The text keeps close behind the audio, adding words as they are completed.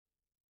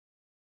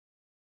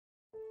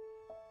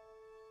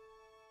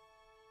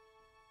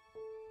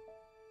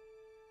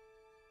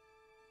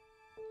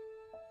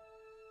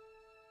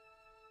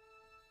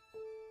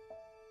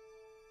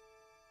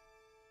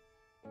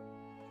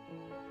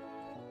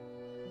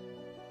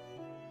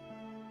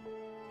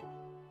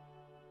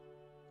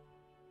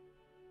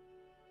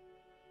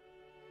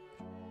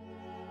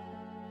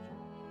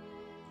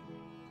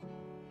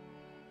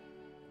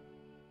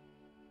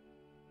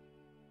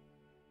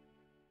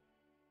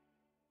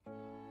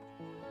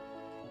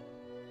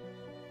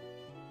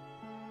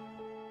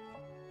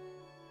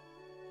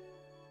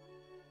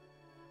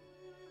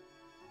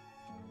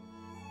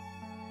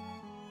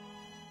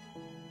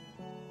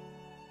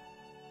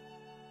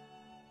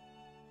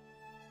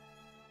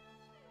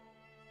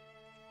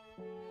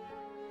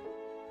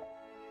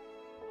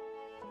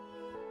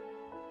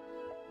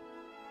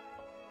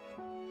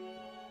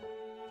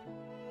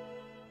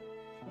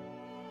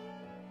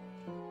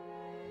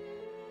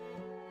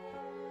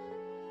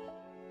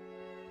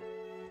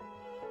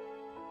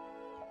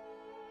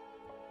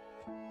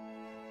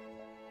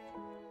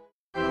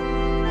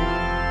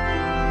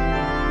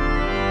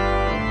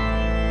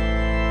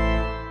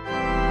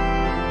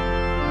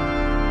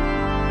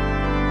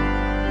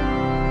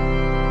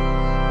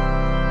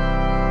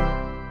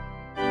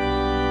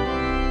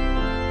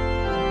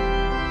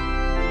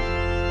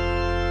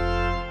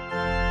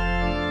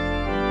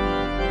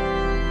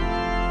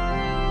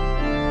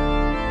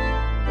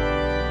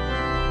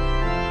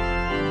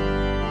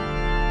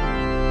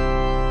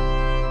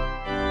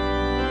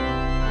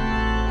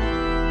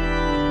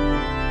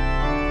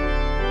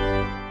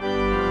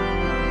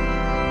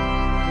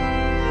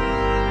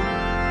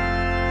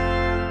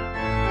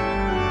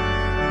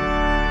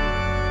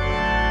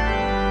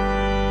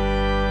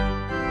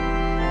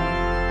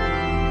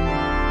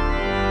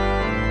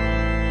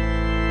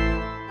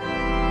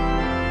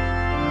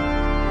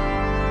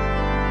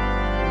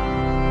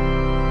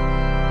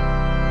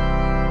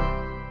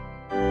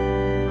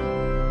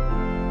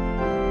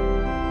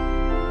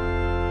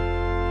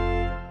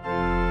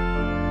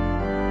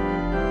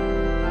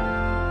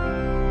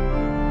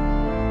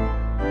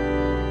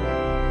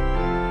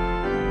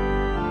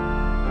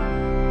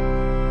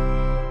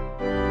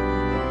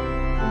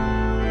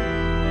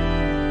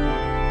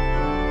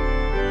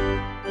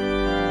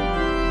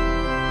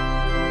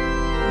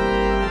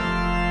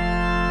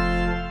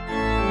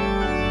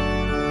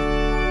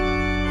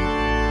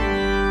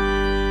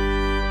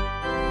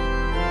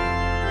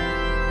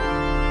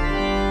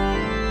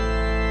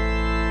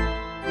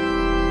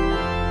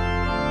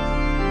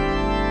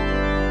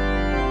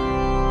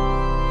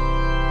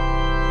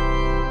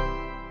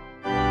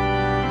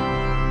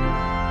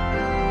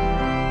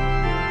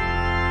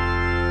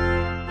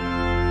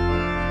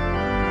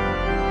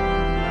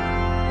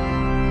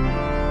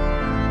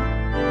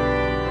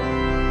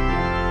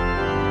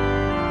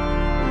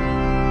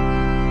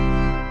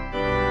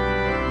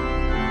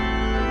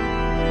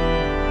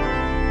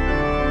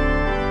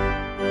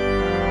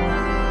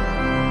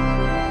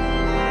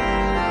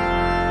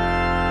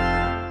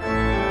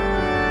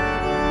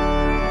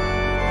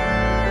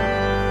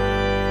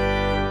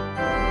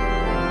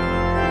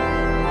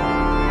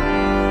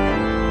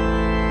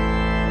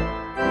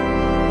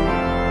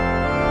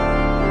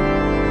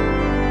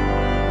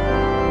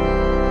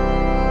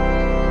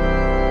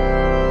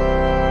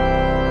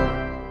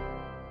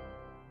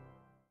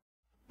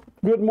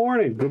Good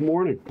morning. Good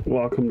morning.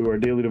 Welcome to our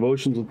daily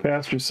devotions with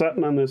Pastor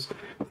Sutton on this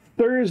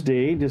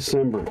Thursday,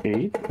 December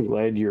 8th. I'm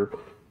glad you're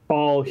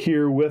all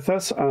here with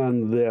us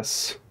on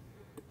this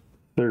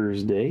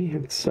Thursday.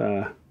 It's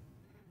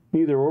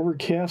neither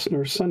overcast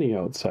nor sunny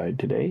outside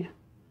today,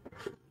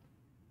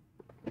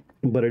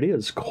 but it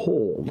is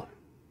cold.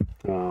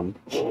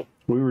 We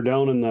were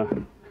down in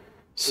the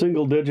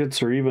single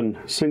digits or even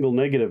single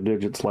negative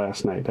digits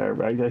last night.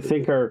 I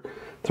think our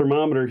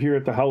thermometer here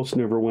at the house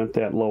never went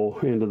that low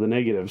into the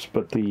negatives,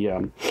 but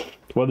the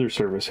weather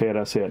service had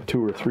us at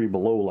 2 or 3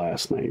 below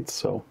last night,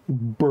 so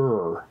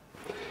brr.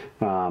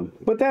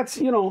 But that's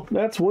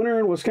winter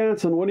in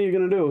Wisconsin. What are you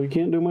going to do? You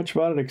can't do much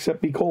about it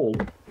except be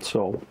cold.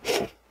 So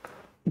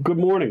good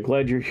morning.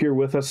 Glad you're here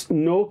with us.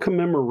 No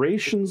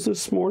commemorations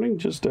this morning,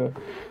 just a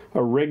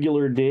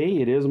regular day.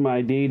 It is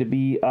my day to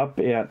be up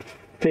at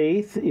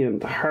Faith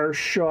in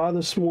Harshaw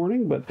this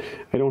morning, but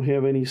I don't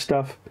have any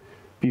stuff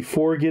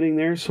before getting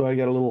there, so I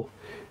got a little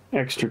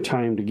extra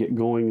time to get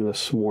going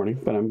this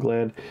morning, but I'm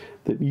glad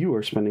that you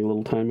are spending a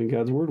little time in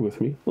God's Word with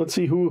me. Let's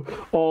see who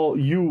all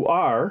you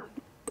are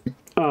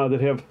that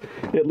have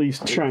at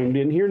least chimed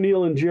in here.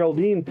 Neil and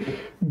Geraldine,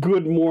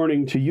 good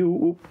morning to you.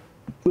 Oop,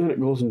 then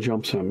it goes and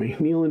jumps on me.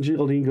 Neil and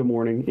Geraldine, good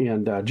morning.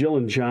 And Jill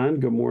and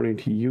John, good morning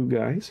to you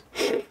guys.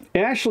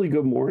 Ashley,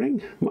 good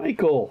morning.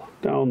 Michael,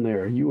 down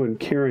there. You and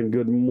Karen,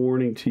 good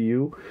morning to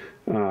you.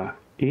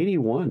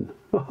 81.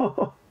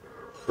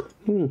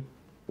 You're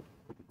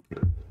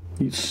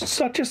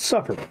such a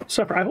suffer.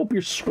 I hope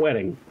you're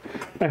sweating.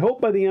 I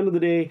hope by the end of the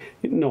day...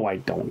 No, I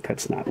don't.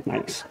 That's not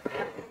nice.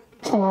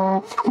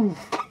 You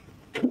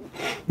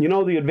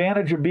know, the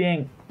advantage of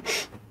being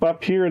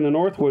up here in the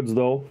Northwoods,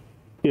 though,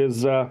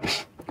 is the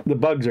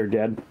bugs are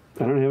dead.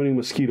 I don't have any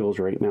mosquitoes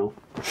right now.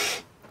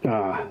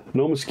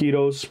 No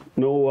mosquitoes,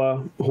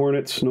 no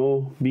hornets,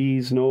 no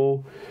bees,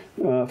 no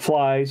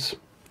flies,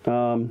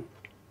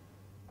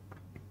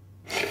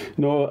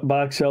 no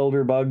box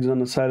elder bugs on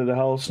the side of the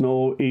house,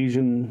 no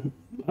Asian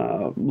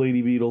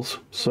lady beetles.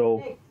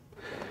 So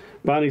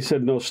Bonnie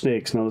said no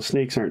snakes. Now the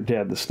snakes aren't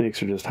dead. The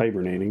snakes are just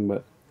hibernating,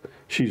 but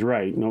she's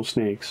right. No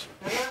snakes.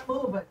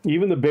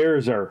 Even the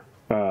bears are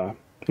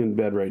in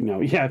bed right now.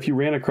 Yeah, if you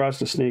ran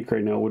across a snake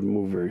right now, it wouldn't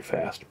move very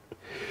fast.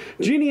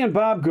 Jeannie and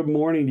Bob, good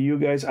morning to you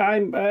guys.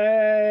 I'm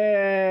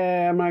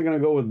not going to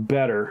go with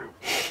better.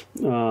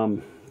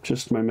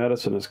 Just my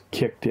medicine is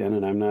kicked in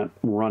and I'm not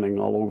running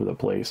all over the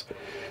place.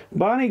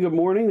 Bonnie, good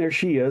morning. There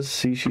she is.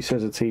 See, she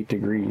says it's 8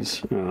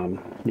 degrees.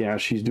 Yeah,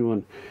 she's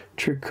doing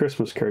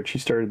Christmas cards. She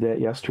started that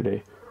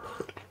yesterday.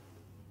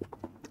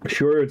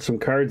 She ordered some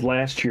cards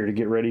last year to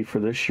get ready for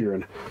this year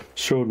and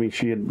showed me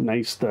she had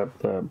nice, the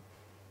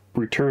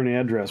return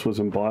address was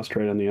embossed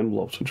right on the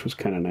envelopes, which was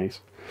kind of nice.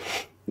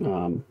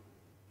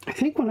 I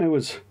think when I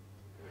was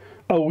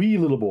a wee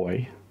little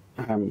boy,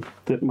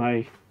 that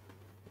I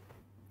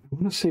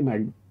want to say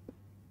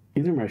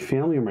either my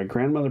family or my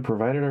grandmother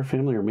provided our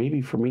family, or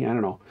maybe for me, I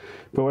don't know.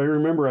 But I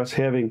remember us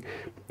having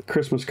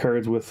Christmas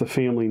cards with the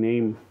family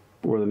name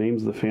or the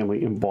names of the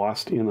family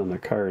embossed in on the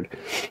card,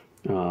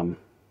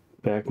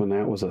 back when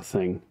that was a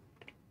thing.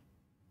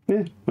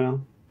 Well,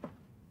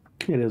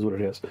 it is what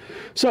it is.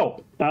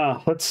 So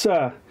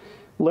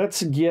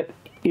let's get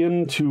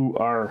into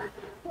our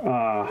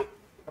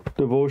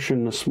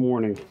devotion this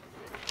morning.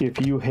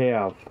 If you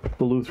have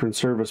the Lutheran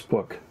Service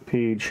Book,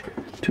 page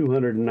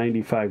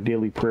 295,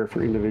 Daily Prayer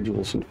for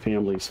Individuals and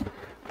Families,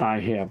 I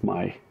have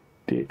my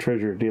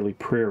Treasure Daily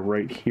Prayer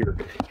right here.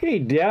 Hey,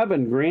 Deb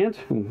and Grant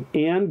and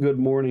Ann, good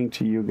morning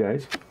to you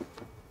guys.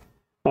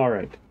 All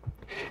right.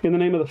 In the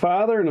name of the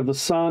Father, and of the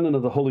Son, and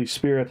of the Holy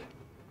Spirit.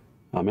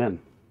 Amen.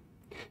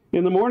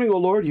 In the morning, O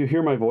Lord, you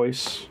hear my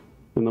voice.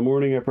 In the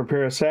morning I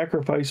prepare a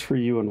sacrifice for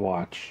you and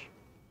watch.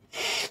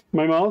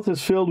 My mouth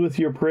is filled with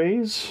your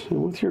praise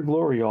and with your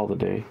glory all the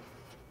day.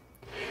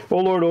 O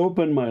Lord,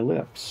 open my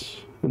lips,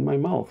 and my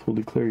mouth will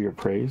declare your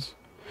praise.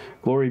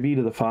 Glory be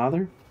to the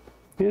Father,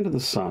 and to the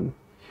Son,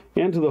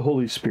 and to the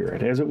Holy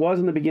Spirit, as it was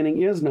in the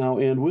beginning, is now,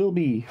 and will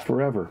be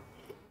forever.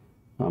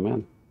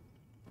 Amen.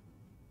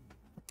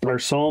 Our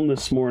psalm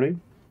this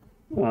morning,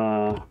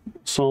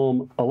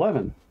 Psalm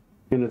 11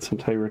 in its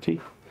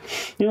entirety.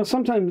 You know,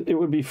 sometimes it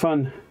would be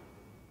fun,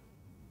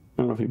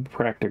 I don't know if it'd be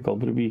practical,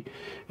 but it'd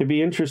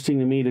be interesting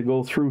to me to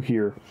go through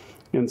here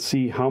and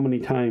see how many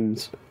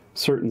times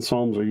certain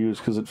psalms are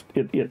used, because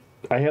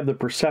I have the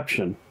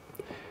perception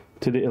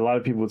today. A lot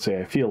of people would say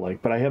I feel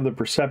like, but I have the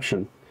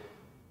perception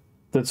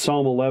that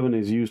Psalm 11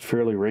 is used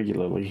fairly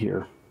regularly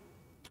here.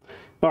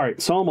 All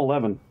right, Psalm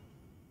 11.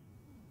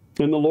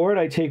 In the Lord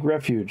I take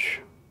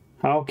refuge.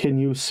 How can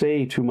you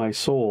say to my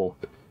soul,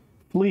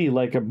 flee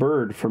like a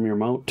bird from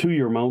to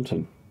your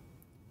mountain?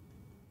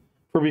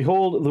 For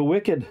behold, the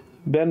wicked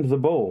bend the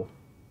bow.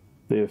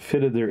 They have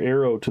fitted their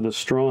arrow to the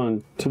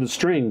string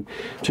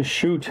to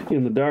shoot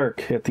in the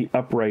dark at the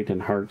upright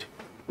in heart.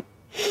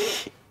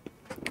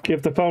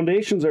 If the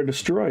foundations are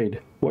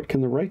destroyed, what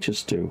can the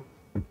righteous do?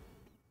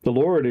 The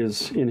Lord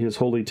is in his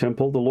holy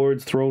temple. The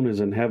Lord's throne is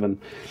in heaven.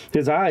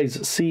 His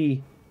eyes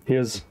see,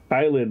 his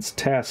eyelids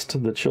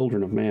test the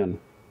children of man.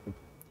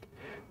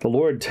 The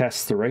Lord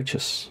tests the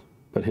righteous,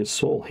 but his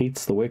soul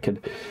hates the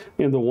wicked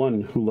and the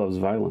one who loves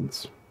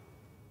violence.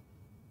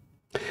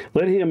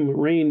 Let him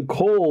rain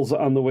coals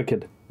on the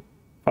wicked.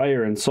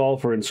 Fire and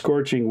sulfur and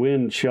scorching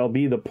wind shall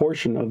be the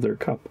portion of their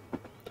cup.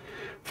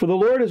 For the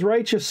Lord is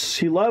righteous,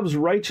 he loves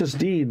righteous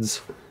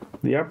deeds.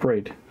 The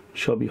upright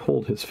shall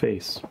behold his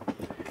face.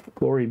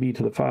 Glory be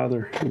to the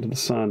Father, and to the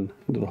Son,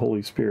 and to the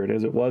Holy Spirit,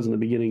 as it was in the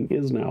beginning,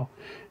 is now,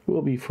 and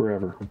will be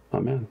forever.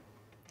 Amen.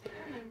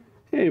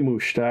 Hey,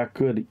 Mushtaq,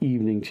 good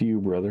evening to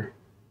you, brother.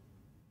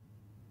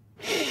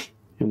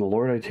 In the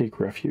Lord I take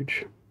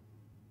refuge.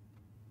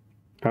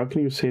 How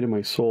can you say to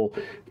my soul,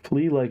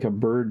 flee like a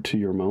bird to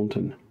your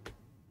mountain?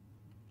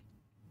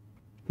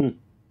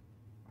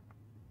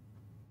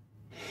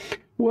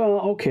 Well,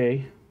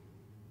 okay.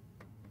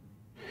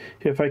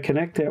 If I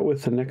connect that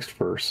with the next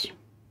verse,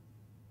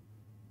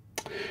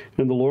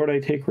 in the Lord I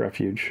take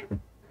refuge,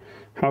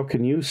 how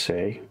can you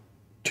say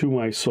to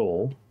my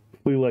soul,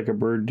 flee like a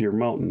bird to your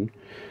mountain?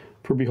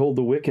 For behold,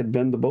 the wicked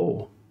bend the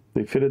bow.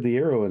 They fitted the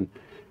arrow in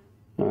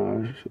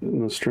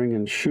the string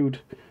and shoot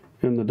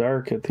in the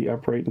dark at the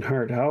upright in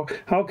heart.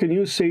 How can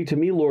you say to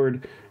me,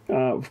 Lord,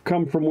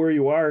 come from where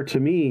you are to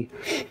me?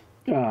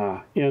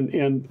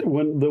 And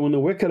when the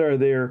wicked are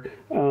there,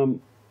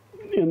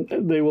 and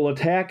they will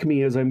attack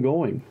me as I'm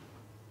going.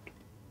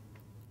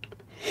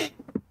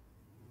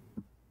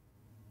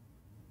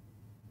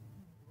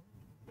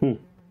 I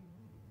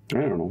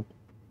don't know.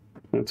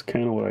 That's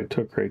kind of what I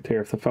took right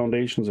there. If the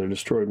foundations are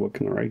destroyed, what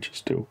can the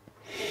righteous do?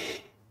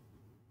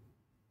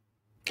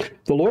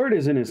 The Lord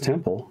is in his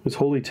temple, his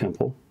holy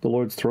temple. The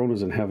Lord's throne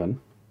is in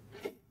heaven.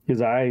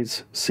 His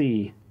eyes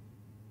see.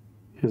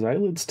 His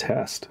eyelids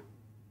test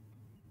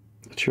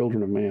the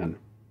children of man.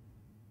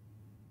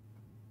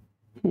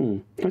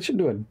 I should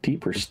do a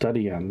deeper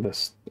study on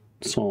this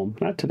psalm.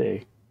 Not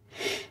today.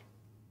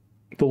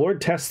 The Lord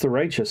tests the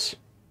righteous,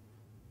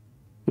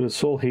 but his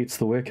soul hates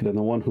the wicked and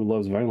the one who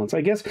loves violence.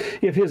 I guess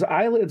if his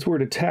eyelids were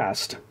to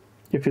test,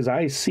 if his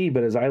eyes see,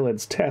 but his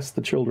eyelids test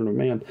the children of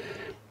man,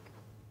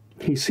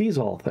 he sees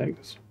all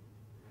things.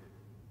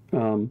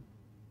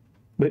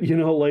 But you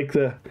know, like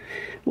the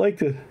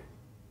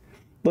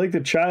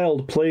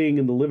child playing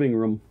in the living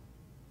room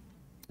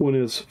when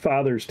his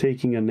father's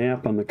taking a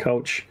nap on the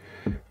couch.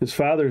 His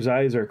father's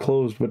eyes are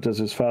closed, but does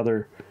his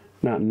father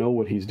not know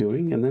what he's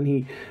doing? And then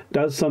he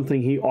does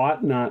something he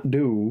ought not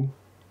do,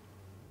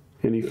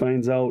 and he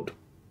finds out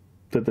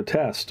that the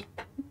test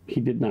he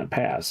did not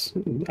pass.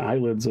 The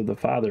eyelids of the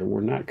father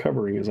were not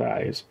covering his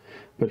eyes,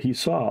 but he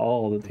saw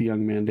all that the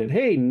young man did.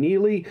 Hey,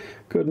 Neely,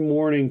 good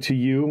morning to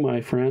you,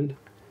 my friend.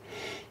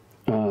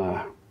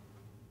 The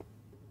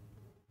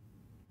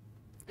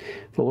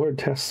Lord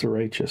tests the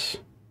righteous.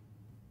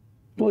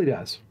 Well, he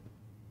does.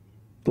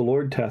 The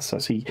Lord tests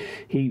us.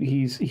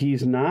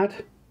 He's not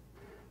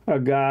a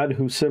God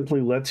who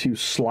simply lets you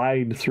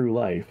slide through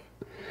life.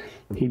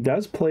 He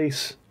does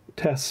place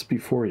tests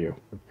before you.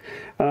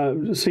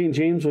 St.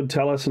 James would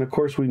tell us, and of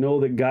course we know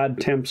that God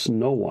tempts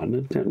no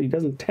one. He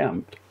doesn't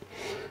tempt,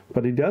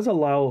 but he does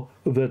allow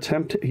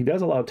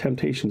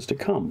temptations to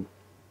come.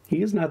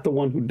 He is not the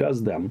one who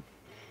does them.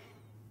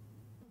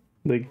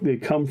 They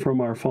come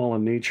from our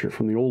fallen nature,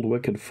 from the old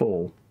wicked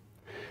foe.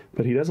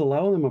 But he does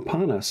allow them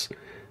upon us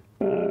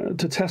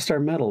to test our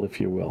mettle,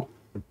 if you will.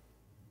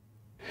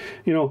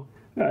 You know,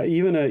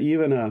 even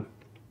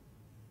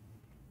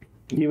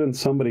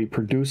somebody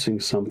producing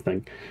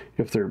something,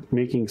 if they're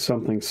making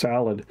something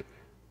solid,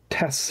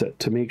 tests it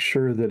to make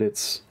sure that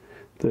it's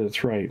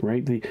right.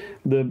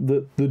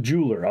 The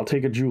jeweler, I'll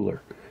take a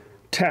jeweler,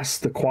 tests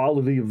the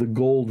quality of the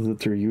gold that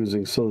they're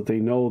using so that they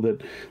know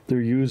that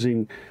they're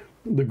using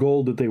the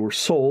gold that they were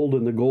sold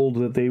and the gold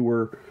that they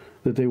want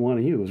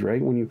to use,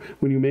 right? When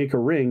you make a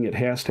ring, it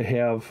has to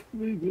have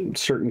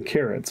certain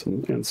carats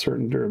and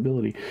certain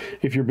durability.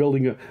 If you're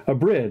building a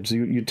bridge,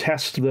 you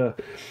test the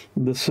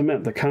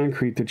cement, the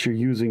concrete that you're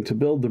using to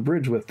build the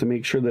bridge with, to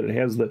make sure that it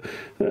has the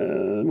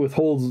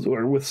withholds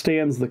or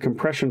withstands the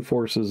compression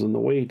forces and the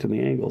weight and the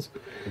angles.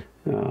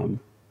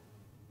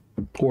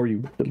 Or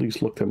you at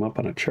least look them up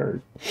on a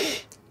chart.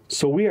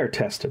 So we are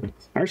tested.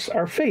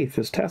 Our faith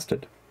is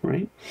tested,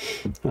 right?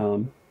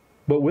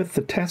 But with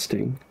the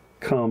testing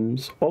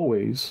comes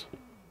always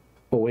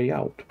a way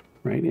out,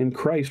 right? In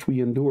Christ we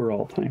endure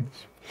all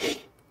things.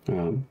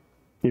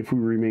 If we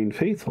remain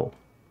faithful,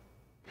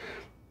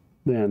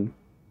 then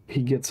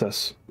he gets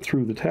us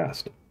through the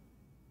test.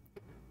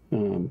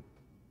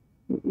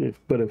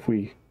 But if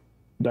we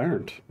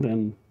aren't,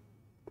 then,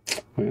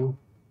 well,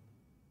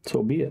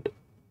 so be it.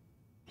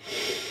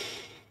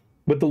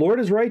 But the Lord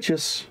is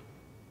righteous.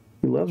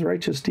 He loves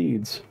righteous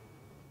deeds.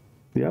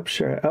 The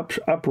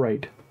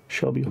upright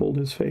shall behold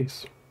his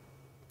face.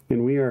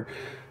 And we are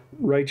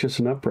righteous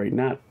and upright,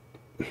 not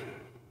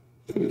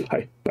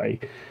by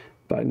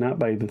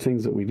the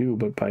things that we do,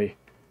 but by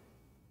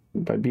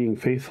being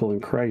faithful in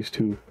Christ,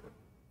 who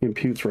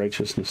imputes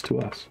righteousness to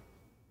us.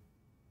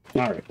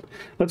 All right,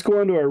 let's go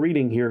on to our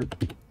reading here.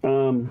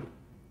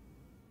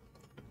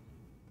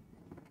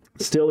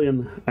 Still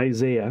in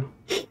Isaiah.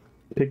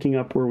 picking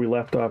up where we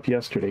left off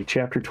yesterday,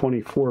 chapter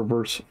 24,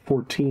 verse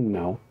 14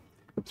 now,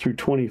 through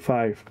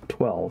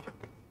 25:12.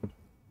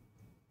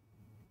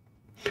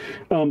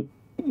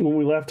 When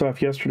we left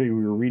off yesterday,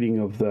 we were reading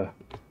of the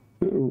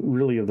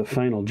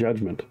final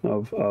judgment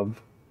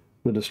of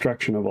the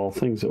destruction of all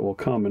things that will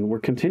come, and we're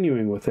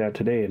continuing with that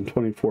today in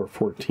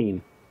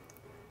 24:14.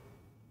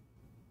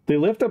 They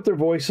lift up their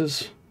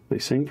voices, they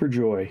sing for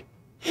joy.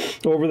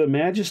 Over the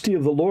majesty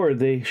of the Lord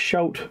they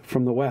shout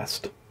from the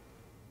west.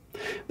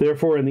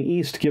 Therefore in the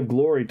east give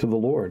glory to the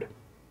Lord.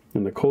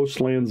 In the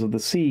coastlands of the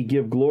sea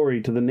give glory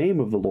to the name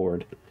of the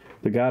Lord,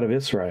 the God of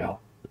Israel.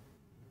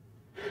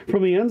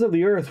 From the ends of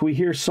the earth we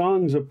hear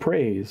songs of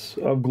praise,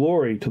 of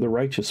glory to the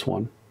righteous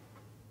one.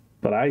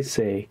 But I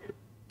say,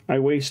 I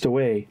waste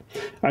away,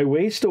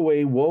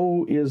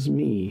 woe is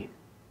me,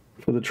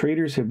 for the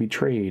traitors have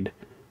betrayed,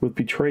 with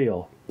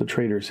betrayal the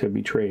traitors have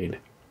betrayed.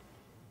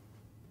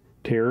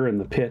 Terror and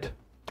the pit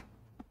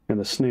and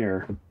the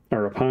snare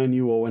are upon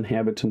you, O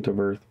inhabitant of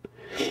earth.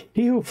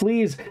 He who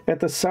flees at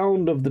the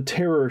sound of the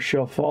terror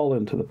shall fall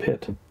into the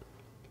pit,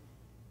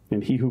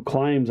 and he who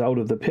climbs out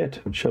of the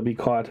pit shall be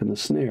caught in the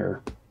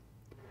snare.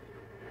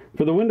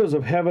 For the windows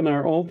of heaven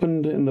are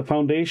opened, and the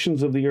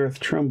foundations of the earth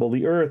tremble.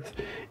 The earth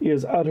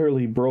is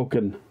utterly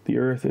broken. The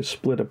earth is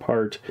split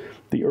apart.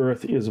 The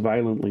earth is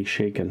violently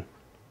shaken.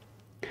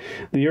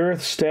 The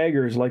earth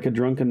staggers like a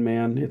drunken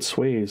man. It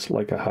sways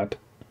like a hut.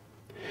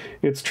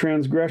 Its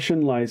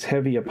transgression lies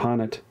heavy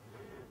upon it,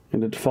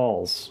 and it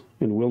falls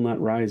and will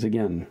not rise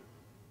again.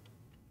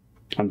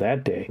 On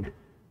that day,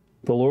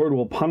 the Lord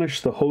will punish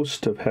the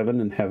host of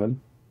heaven in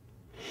heaven,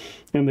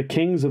 and the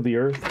kings of the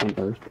earth on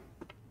earth.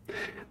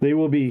 They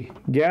will be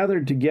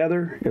gathered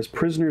together as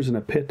prisoners in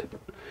a pit.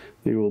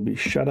 They will be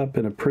shut up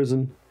in a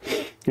prison,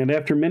 and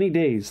after many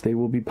days they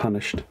will be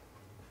punished.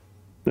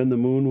 Then the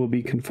moon will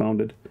be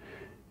confounded,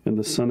 and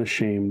the sun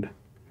ashamed.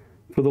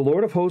 For the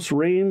Lord of hosts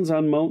reigns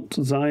on Mount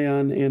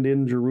Zion and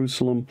in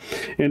Jerusalem,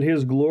 and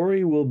his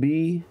glory will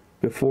be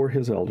before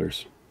his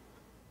elders.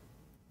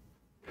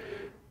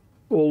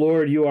 O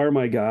Lord, you are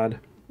my God.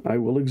 I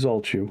will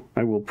exalt you.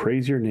 I will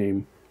praise your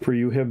name, for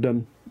you have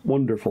done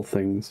wonderful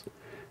things,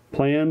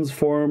 plans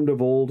formed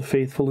of old,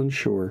 faithful and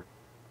sure.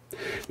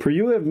 For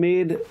you have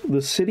made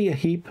the city a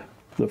heap,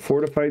 the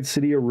fortified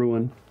city a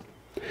ruin.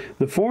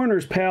 The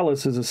foreigner's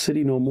palace is a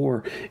city no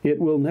more. It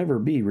will never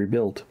be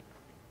rebuilt.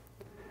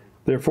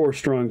 Therefore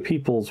strong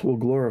peoples will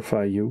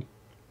glorify you.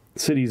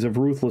 Cities of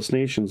ruthless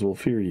nations will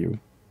fear you.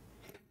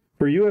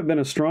 For you have been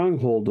a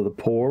stronghold to the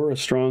poor, a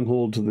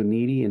stronghold to the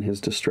needy in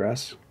his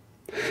distress,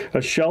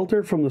 a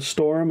shelter from the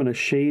storm and a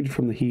shade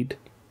from the heat.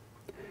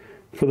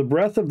 For the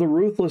breath of the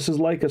ruthless is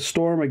like a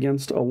storm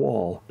against a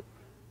wall,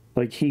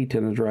 like heat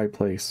in a dry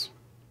place.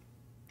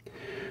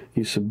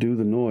 You subdue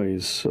the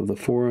noise of the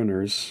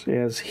foreigners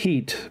as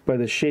heat by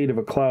the shade of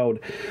a cloud.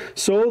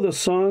 So the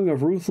song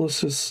of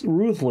ruthless.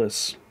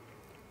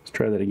 Let's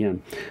try that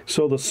again.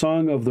 So the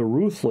song of the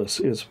ruthless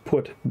is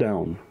put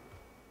down.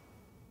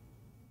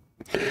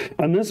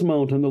 On this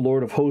mountain the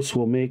Lord of hosts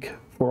will make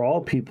for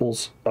all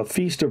peoples a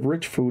feast of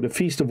rich food, a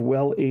feast of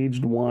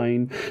well-aged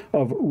wine,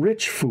 of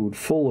rich food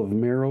full of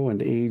marrow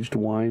and aged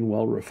wine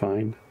well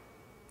refined.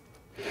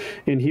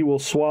 And he will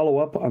swallow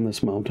up on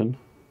this mountain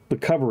the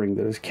covering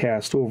that is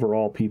cast over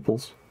all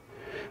peoples,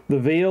 the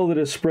veil that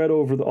is spread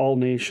over all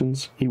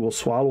nations. He will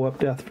swallow up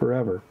death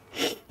forever.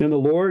 And the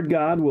Lord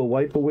God will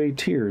wipe away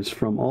tears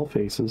from all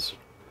faces,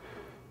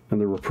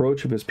 and the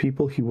reproach of his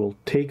people he will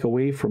take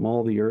away from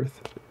all the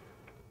earth.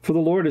 For the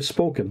Lord has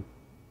spoken.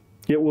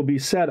 It will be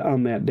said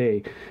on that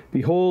day,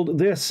 Behold,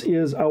 this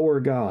is our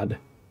God.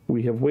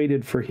 We have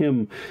waited for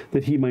him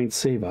that he might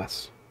save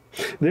us.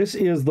 This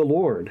is the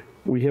Lord.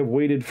 We have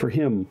waited for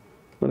him.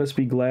 Let us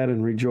be glad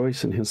and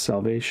rejoice in his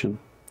salvation.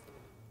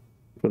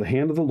 For the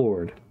hand of the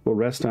Lord will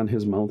rest on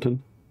his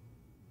mountain,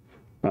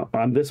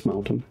 on this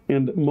mountain,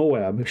 and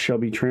Moab shall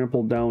be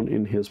trampled down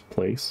in his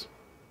place.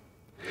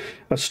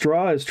 A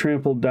straw is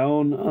trampled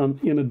down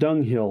in a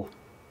dunghill.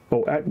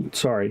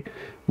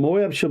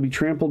 Moab shall be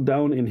trampled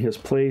down in his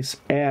place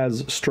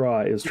as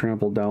straw is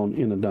trampled down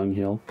in a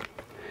dunghill.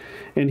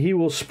 And he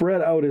will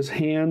spread out his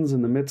hands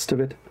in the midst of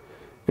it,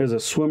 as a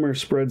swimmer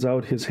spreads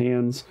out his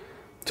hands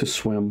to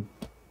swim.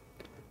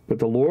 But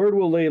the Lord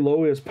will lay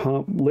low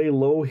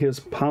his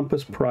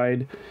pompous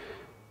pride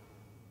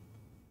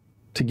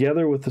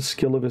together with the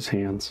skill of his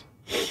hands,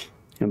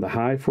 and the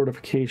high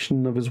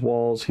fortification of his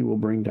walls he will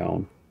bring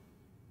down,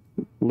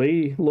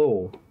 lay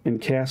low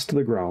and cast to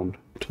the ground,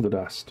 to the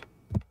dust.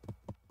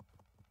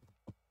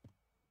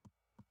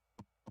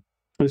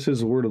 This is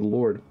the word of the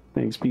Lord.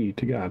 Thanks be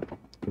to God.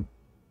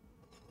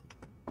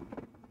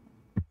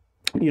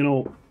 You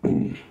know,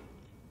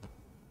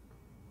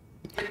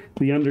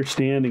 the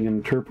understanding and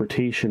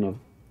interpretation of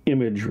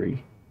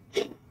imagery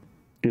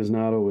is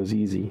not always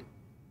easy.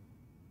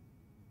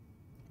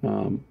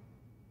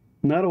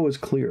 Not always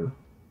clear.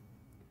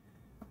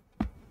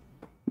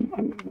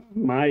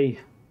 My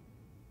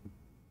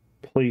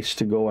place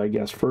to go, I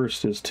guess,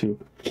 first is to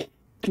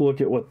look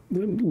at what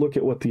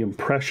the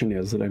impression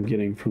is that I'm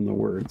getting from the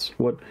words.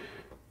 What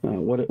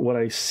what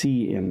I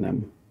see in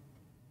them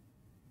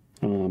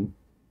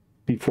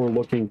before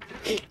looking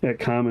at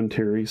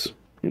commentaries.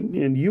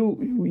 And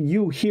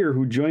you here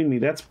who join me,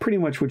 that's pretty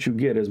much what you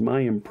get, is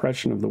my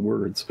impression of the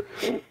words.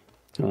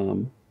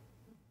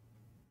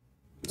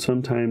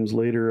 Sometimes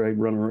later I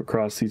run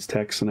across these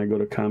texts and I go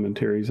to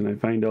commentaries and I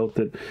find out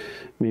that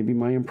maybe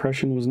my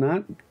impression was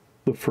not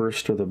the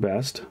first or the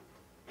best.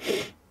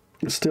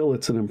 Still,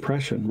 it's an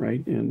impression,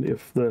 right? And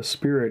if the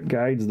Spirit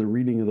guides the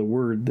reading of the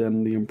Word,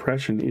 then the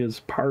impression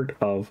is part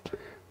of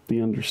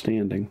the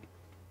understanding.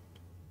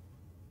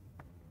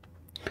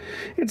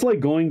 It's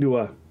like going to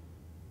a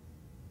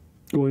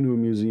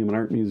museum, an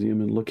art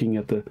museum, and looking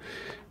at the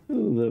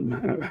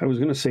I was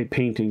going to say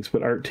paintings,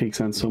 but art takes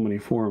on so many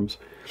forms,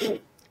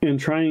 and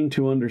trying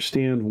to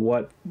understand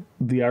what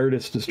the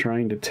artist is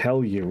trying to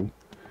tell you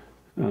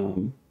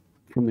from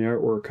the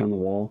artwork on the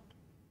wall.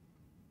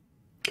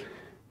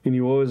 And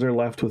you always are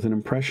left with an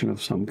impression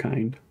of some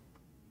kind,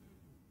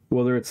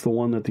 whether it's the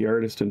one that the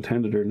artist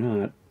intended or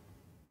not.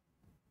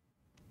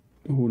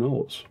 Who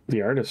knows?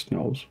 The artist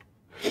knows.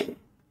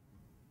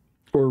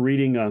 Or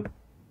reading a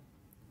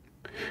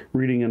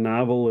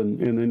novel, and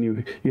then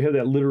you have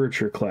that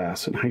literature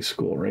class in high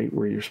school, right,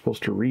 where you're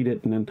supposed to read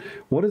it, and then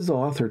what is the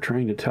author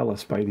trying to tell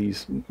us by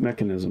these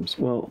mechanisms?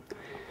 Well,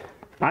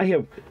 I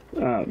have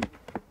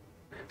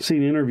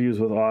seen interviews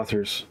with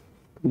authors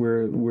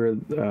where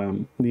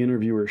the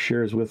interviewer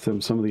shares with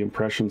them some of the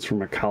impressions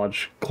from a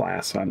college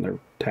class on their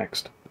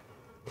text,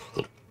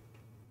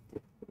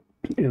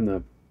 and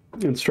the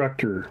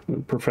instructor,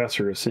 the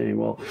professor, is saying,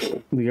 well,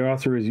 the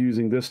author is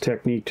using this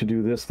technique to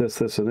do this, this,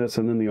 this, and this,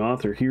 and then the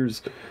author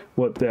hears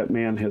what that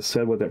man has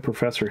said, what that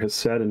professor has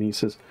said, and he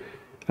says,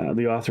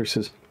 the author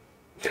says,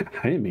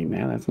 I didn't mean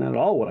that. That's not at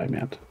all what I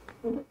meant.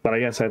 But I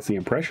guess that's the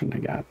impression I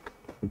got.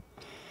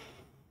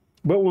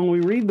 But when we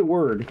read the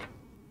Word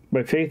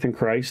by faith in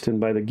Christ and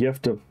by the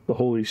gift of the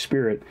Holy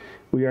Spirit,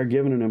 we are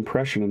given an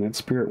impression, and that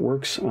Spirit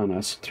works on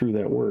us through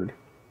that Word.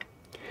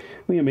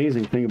 The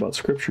amazing thing about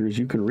Scripture is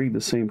you can read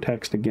the same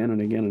text again and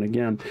again and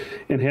again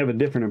and have a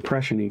different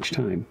impression each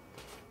time.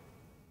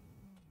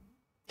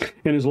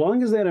 And as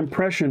long as that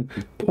impression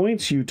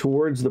points you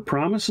towards the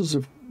promises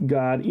of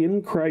God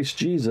in Christ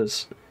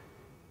Jesus,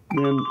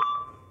 then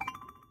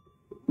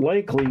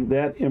likely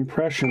that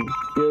impression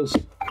is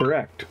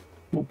correct.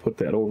 We'll put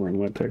that over and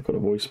let that go to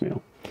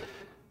voicemail.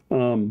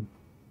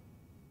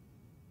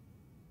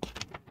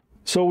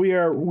 So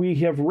we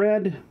have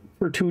read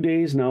for 2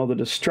 days now the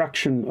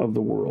destruction of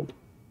the world.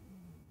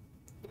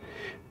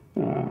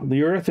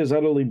 The earth is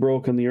utterly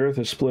broken, the earth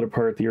is split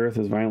apart, the earth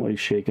is violently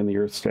shaken, the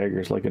earth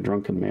staggers like a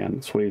drunken man,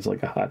 it sways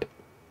like a hut.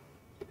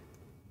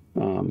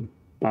 On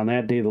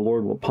that day the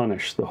Lord will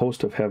punish the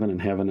host of heaven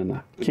and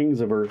the kings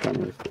of earth on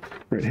earth.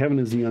 Right? Heaven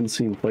is the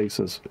unseen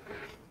places.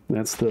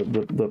 That's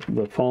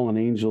the fallen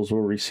angels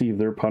will receive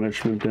their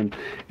punishment,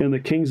 and the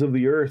kings of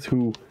the earth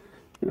who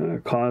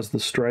caused the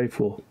strife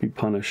will be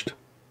punished.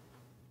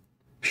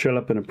 Shut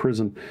up in a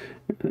prison.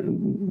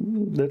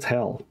 That's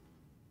hell.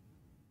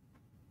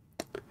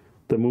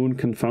 The moon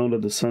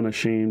confounded, the sun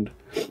ashamed,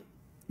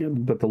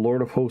 but the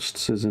Lord of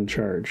hosts is in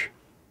charge.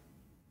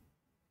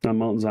 On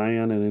Mount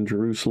Zion and in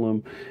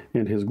Jerusalem,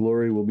 and his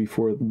glory will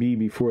be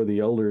before the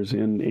elders,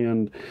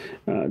 and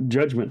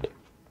judgment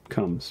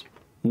comes,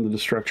 and the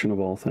destruction of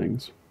all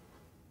things.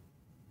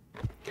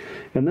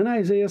 And then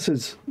Isaiah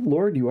says,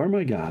 Lord, you are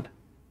my God,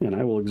 and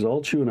I will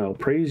exalt you, and I will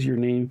praise your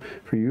name,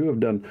 for you have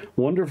done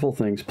wonderful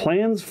things,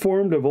 plans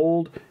formed of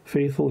old,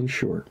 faithful and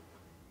sure.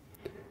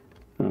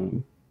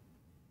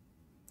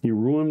 You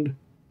ruined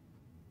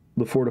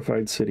the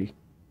fortified city.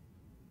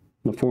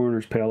 The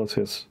foreigner's palace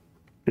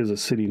is a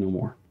city no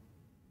more,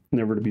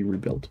 never to be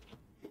rebuilt.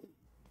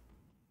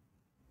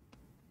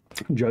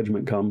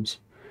 Judgment comes,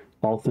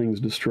 all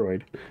things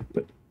destroyed.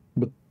 But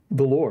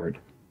the Lord,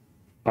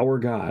 our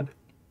God,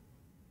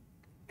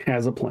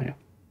 has a plan.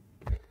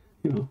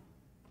 You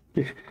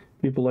know,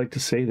 people like to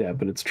say that,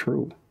 but it's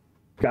true.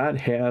 God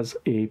has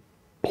a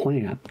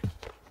plan.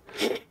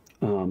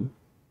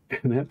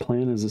 And that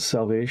plan is the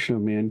salvation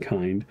of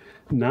mankind,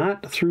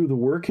 not through the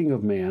working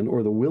of man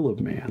or the will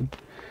of man,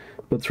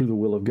 but through the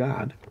will of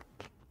God.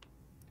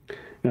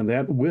 And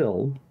that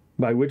will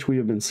by which we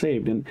have been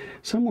saved, and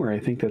somewhere I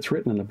think that's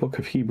written in the book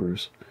of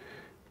Hebrews,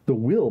 the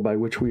will by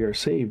which we are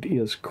saved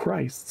is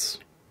Christ's,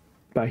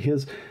 by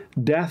his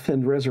death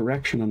and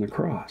resurrection on the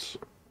cross,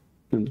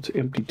 and its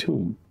empty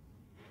tomb.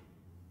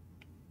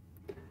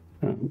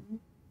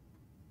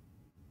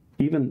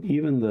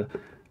 Even the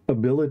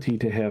ability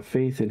to have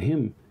faith in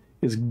him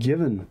is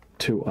given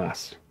to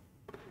us,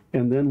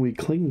 and then we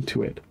cling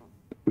to it.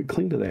 We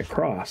cling to that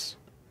cross.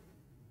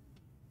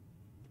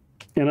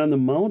 And on the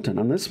mountain,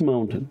 on this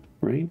mountain,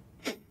 right?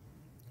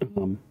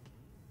 On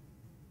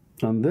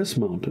this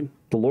mountain,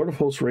 the Lord of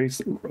hosts reigns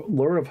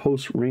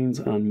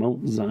on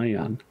Mount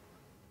Zion.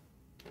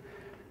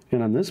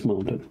 And on this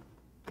mountain,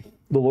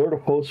 the Lord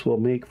of hosts will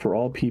make for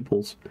all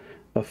peoples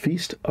a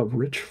feast of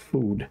rich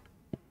food,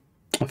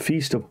 a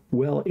feast of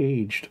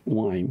well-aged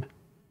wine,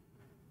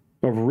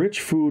 of rich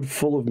food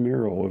full of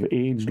marrow, of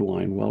aged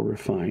wine well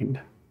refined.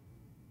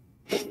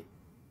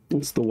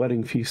 It's the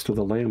wedding feast of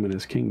the Lamb in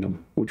his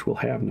kingdom, which will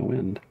have no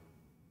end.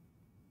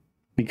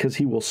 Because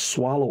he will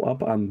swallow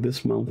up on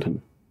this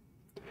mountain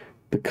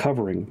the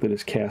covering that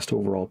is cast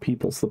over all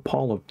peoples, the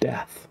pall of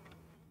death,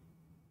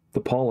 the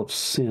pall of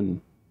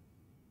sin,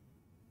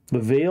 the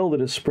veil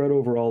that is spread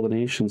over all the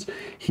nations.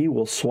 He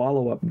will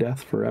swallow up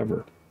death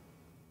forever.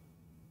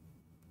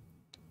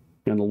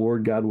 And the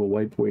Lord God will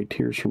wipe away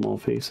tears from all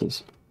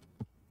faces.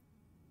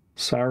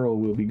 Sorrow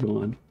will be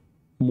gone,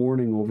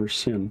 mourning over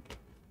sin.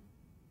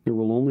 There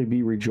will only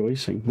be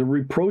rejoicing. The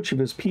reproach of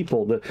his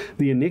people,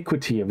 the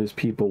iniquity of his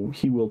people,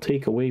 he will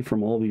take away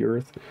from all the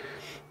earth.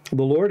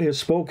 The Lord has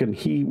spoken,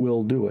 he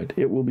will do it.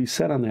 It will be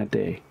said on that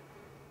day,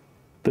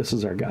 this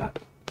is our God.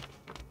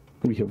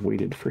 We have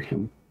waited for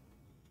him.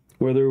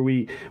 Whether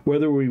we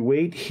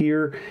wait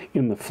here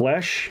in the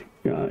flesh,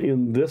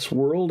 in this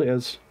world,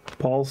 as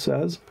Paul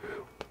says,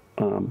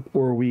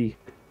 or we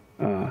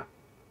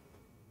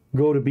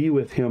go to be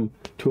with him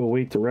to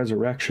await the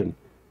resurrection,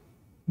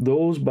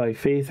 those by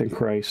faith in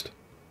Christ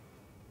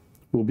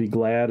will be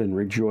glad and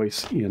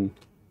rejoice in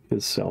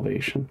his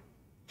salvation.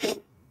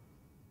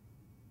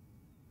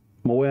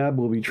 Moab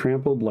will be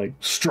trampled like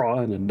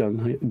straw in a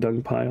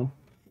dung pile.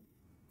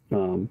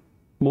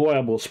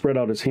 Moab will spread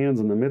out his hands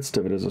in the midst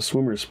of it as a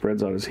swimmer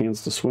spreads out his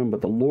hands to swim,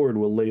 but the Lord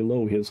will lay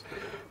low his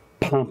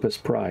pompous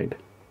pride.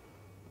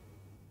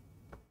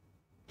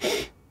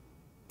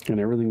 And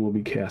everything will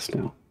be cast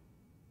down.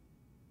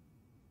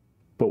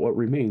 But what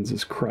remains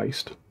is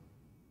Christ.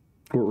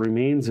 What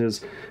remains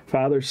is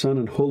Father, Son,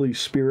 and Holy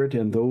Spirit,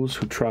 and those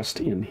who trust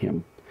in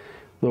him.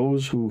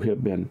 Those who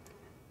have been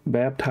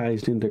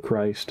baptized into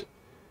Christ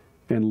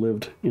and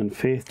lived in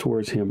faith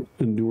towards him,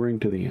 enduring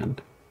to the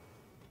end.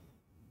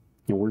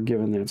 And we're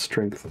given that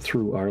strength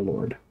through our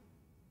Lord.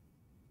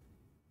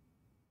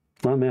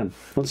 Amen.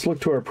 Let's look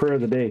to our prayer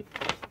of the day.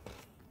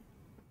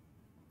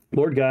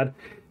 Lord God,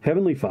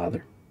 Heavenly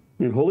Father,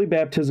 in holy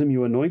baptism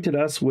you anointed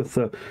us with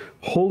the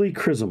holy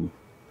chrism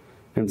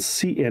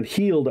and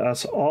healed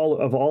us all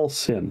of all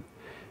sin,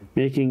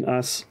 making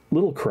us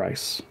little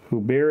Christs who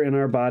bear in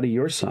our body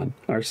your Son,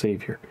 our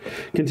Savior.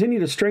 Continue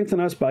to strengthen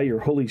us by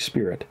your Holy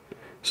Spirit,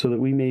 so that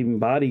we may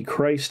embody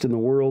Christ in the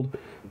world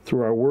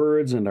through our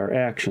words and our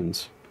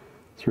actions.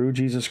 Through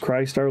Jesus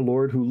Christ our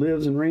Lord, who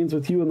lives and reigns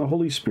with you in the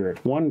Holy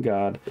Spirit, one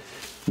God,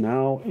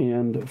 now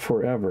and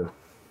forever.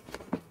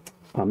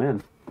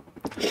 Amen.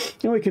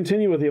 And we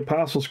continue with the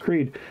Apostles'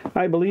 Creed.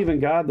 I believe in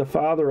God the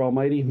Father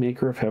Almighty,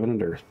 maker of heaven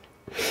and earth,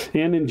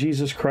 and in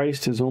Jesus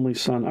Christ, his only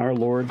Son, our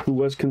Lord, who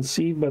was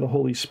conceived by the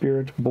Holy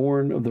Spirit,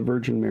 born of the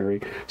Virgin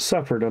Mary,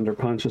 suffered under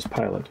Pontius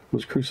Pilate,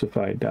 was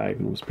crucified, died,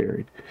 and was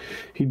buried.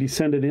 He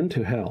descended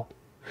into hell.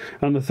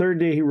 On the third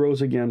day he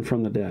rose again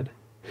from the dead.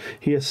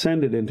 He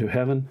ascended into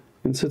heaven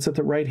and sits at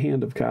the right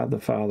hand of God the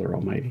Father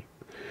Almighty.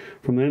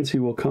 From thence he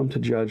will come to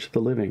judge the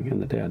living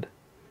and the dead.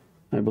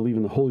 I believe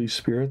in the Holy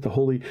Spirit, the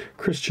holy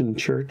Christian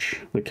Church,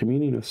 the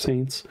communion of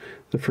saints,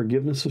 the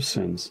forgiveness of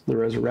sins, the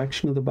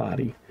resurrection of the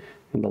body,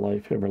 and the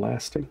life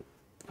everlasting.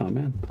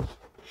 Amen.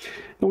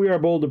 And we are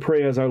bold to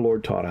pray as our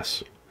Lord taught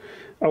us.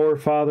 Our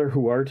Father,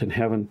 who art in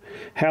heaven,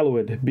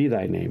 hallowed be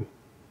thy name.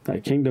 Thy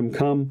kingdom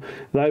come,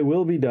 thy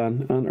will be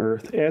done on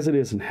earth as it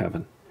is in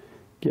heaven.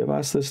 Give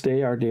us this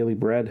day our daily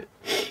bread,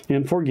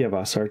 and forgive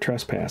us our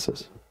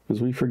trespasses,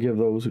 as we forgive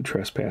those who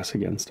trespass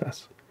against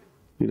us.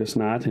 Lead us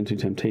not into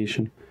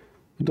temptation,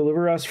 but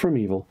deliver us from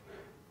evil.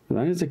 For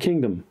thine is the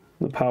kingdom,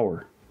 the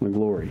power, and the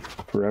glory,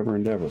 forever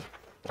and ever.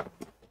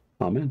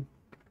 Amen.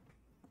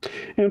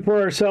 And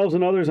for ourselves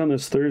and others on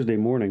this Thursday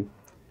morning,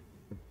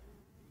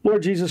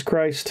 Lord Jesus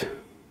Christ,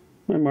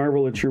 I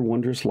marvel at your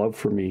wondrous love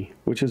for me,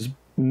 which is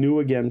new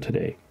again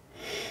today.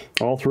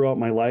 All throughout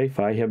my life,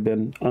 I have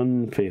been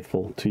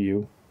unfaithful to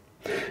you.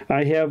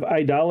 I have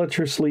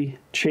idolatrously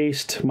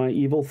chased my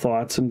evil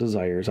thoughts and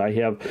desires. I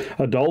have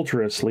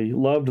adulterously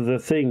loved the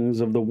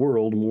things of the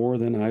world more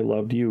than I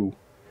loved you.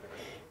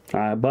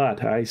 But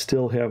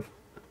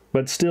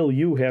still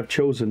you have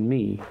chosen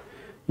me.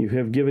 You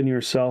have given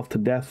yourself to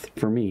death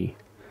for me.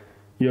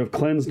 You have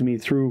cleansed me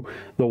through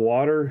the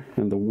water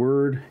and the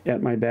word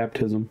at my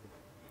baptism.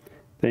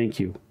 Thank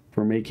you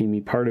for making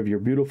me part of your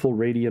beautiful,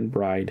 radiant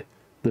bride,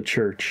 the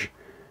church,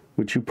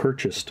 which you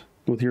purchased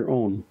with your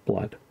own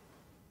blood.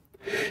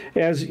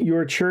 As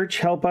your church,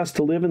 help us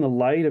to live in the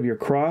light of your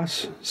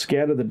cross,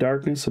 scatter the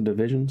darkness of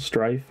division,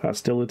 strife,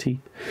 hostility,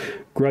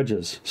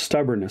 grudges,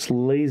 stubbornness,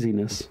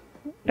 laziness,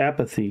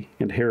 apathy,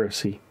 and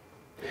heresy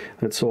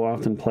that so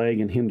often plague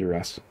and hinder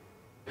us.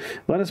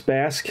 Let us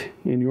bask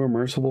in your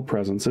merciful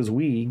presence as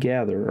we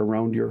gather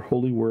around your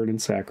holy word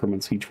and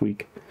sacraments each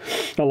week.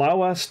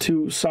 Allow us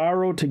to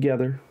sorrow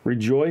together,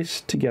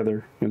 rejoice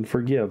together, and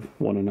forgive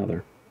one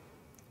another.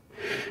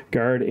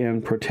 Guard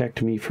and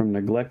protect me from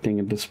neglecting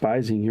and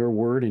despising your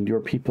word and your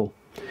people.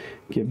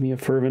 Give me a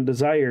fervent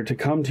desire to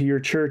come to your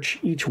church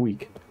each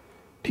week.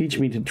 Teach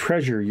me to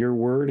treasure your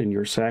word and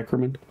your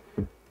sacrament.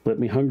 Let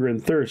me hunger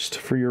and thirst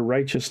for your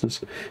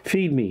righteousness.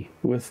 Feed me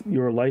with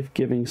your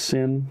life-giving,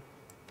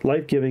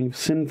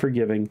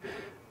 sin-forgiving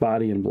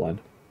body and blood.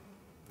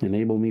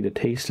 Enable me to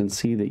taste and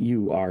see that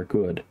you are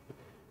good.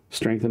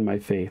 Strengthen my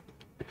faith.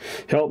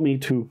 Help me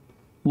to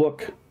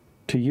look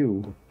to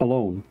you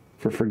alone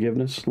for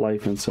forgiveness,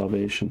 life, and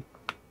salvation.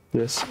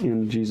 This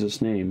in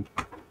Jesus' name.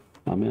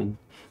 Amen.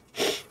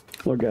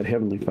 Lord God,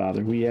 Heavenly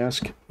Father, we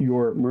ask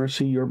your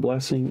mercy, your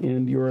blessing,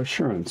 and your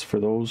assurance for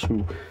those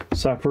who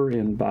suffer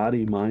in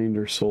body, mind,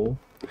 or soul.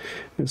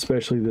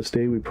 Especially this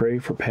day, we pray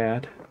for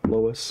Pat,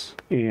 Lois,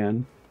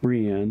 Ann,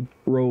 Brianne,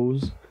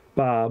 Rose,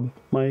 Bob,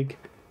 Mike,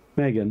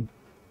 Megan,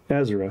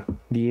 Ezra,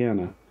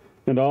 Deanna,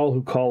 and all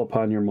who call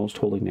upon your most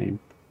holy name.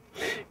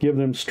 Give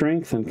them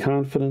strength and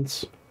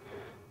confidence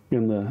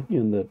in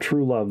the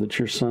true love that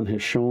your Son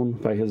has shown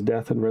by his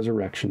death and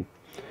resurrection.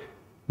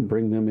 And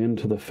bring them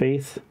into the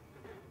faith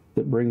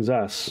that brings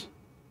us,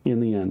 in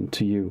the end,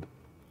 to you.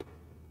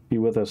 Be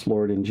with us,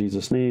 Lord, in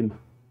Jesus' name.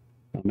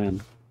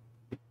 Amen.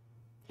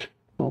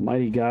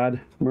 Almighty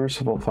God,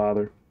 merciful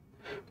Father,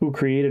 who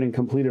created and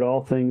completed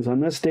all things, on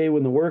this day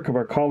when the work of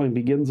our calling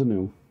begins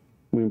anew,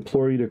 we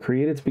implore you to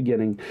create its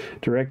beginning,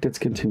 direct its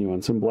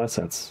continuance, and bless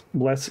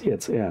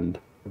its end,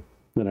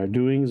 that our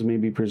doings may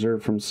be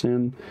preserved from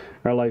sin,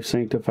 our life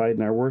sanctified,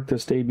 and our work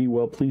this day be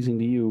well-pleasing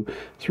to you,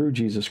 through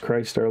Jesus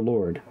Christ our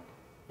Lord.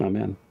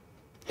 Amen.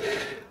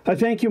 I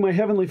thank you, my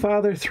heavenly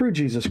Father, through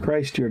Jesus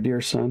Christ, your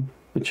dear Son,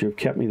 that you have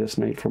kept me this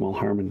night from all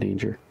harm and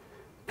danger.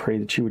 Pray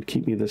that you would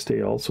keep me this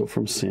day also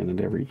from sin and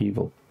every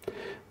evil,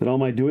 that all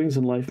my doings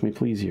in life may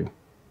please you.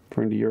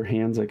 For into your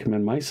hands I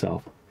commend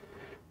myself,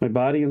 my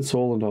body and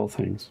soul, and all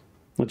things.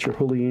 Let your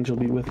holy angel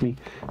be with me,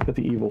 that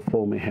the evil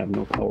foe may have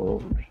no power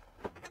over me.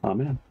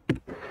 Amen.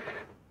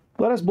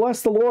 Let us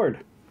bless the Lord.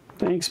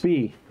 Thanks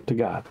be to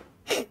God.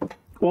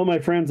 Well, my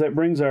friends, that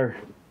brings our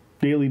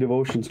daily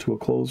devotions to a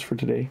close for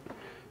today.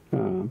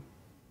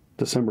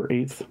 December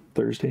 8th,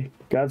 Thursday.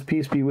 God's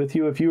peace be with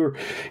you. If you are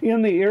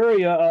in the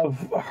area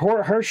of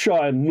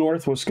Harshaw in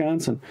North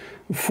Wisconsin,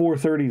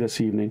 4:30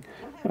 this evening,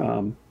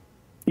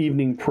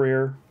 evening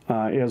prayer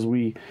as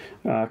we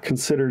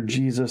consider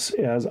Jesus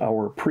as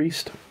our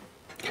priest,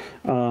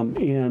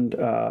 and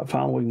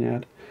following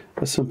that,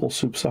 a simple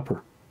soup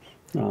supper.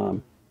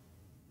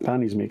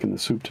 Bonnie's making the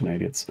soup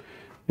tonight. It's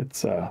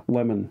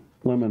lemon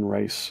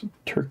rice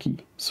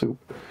turkey soup.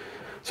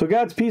 So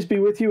God's peace be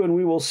with you, and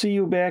we will see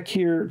you back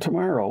here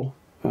tomorrow,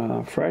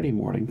 Friday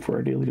morning, for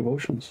our daily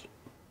devotions.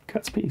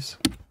 God's peace.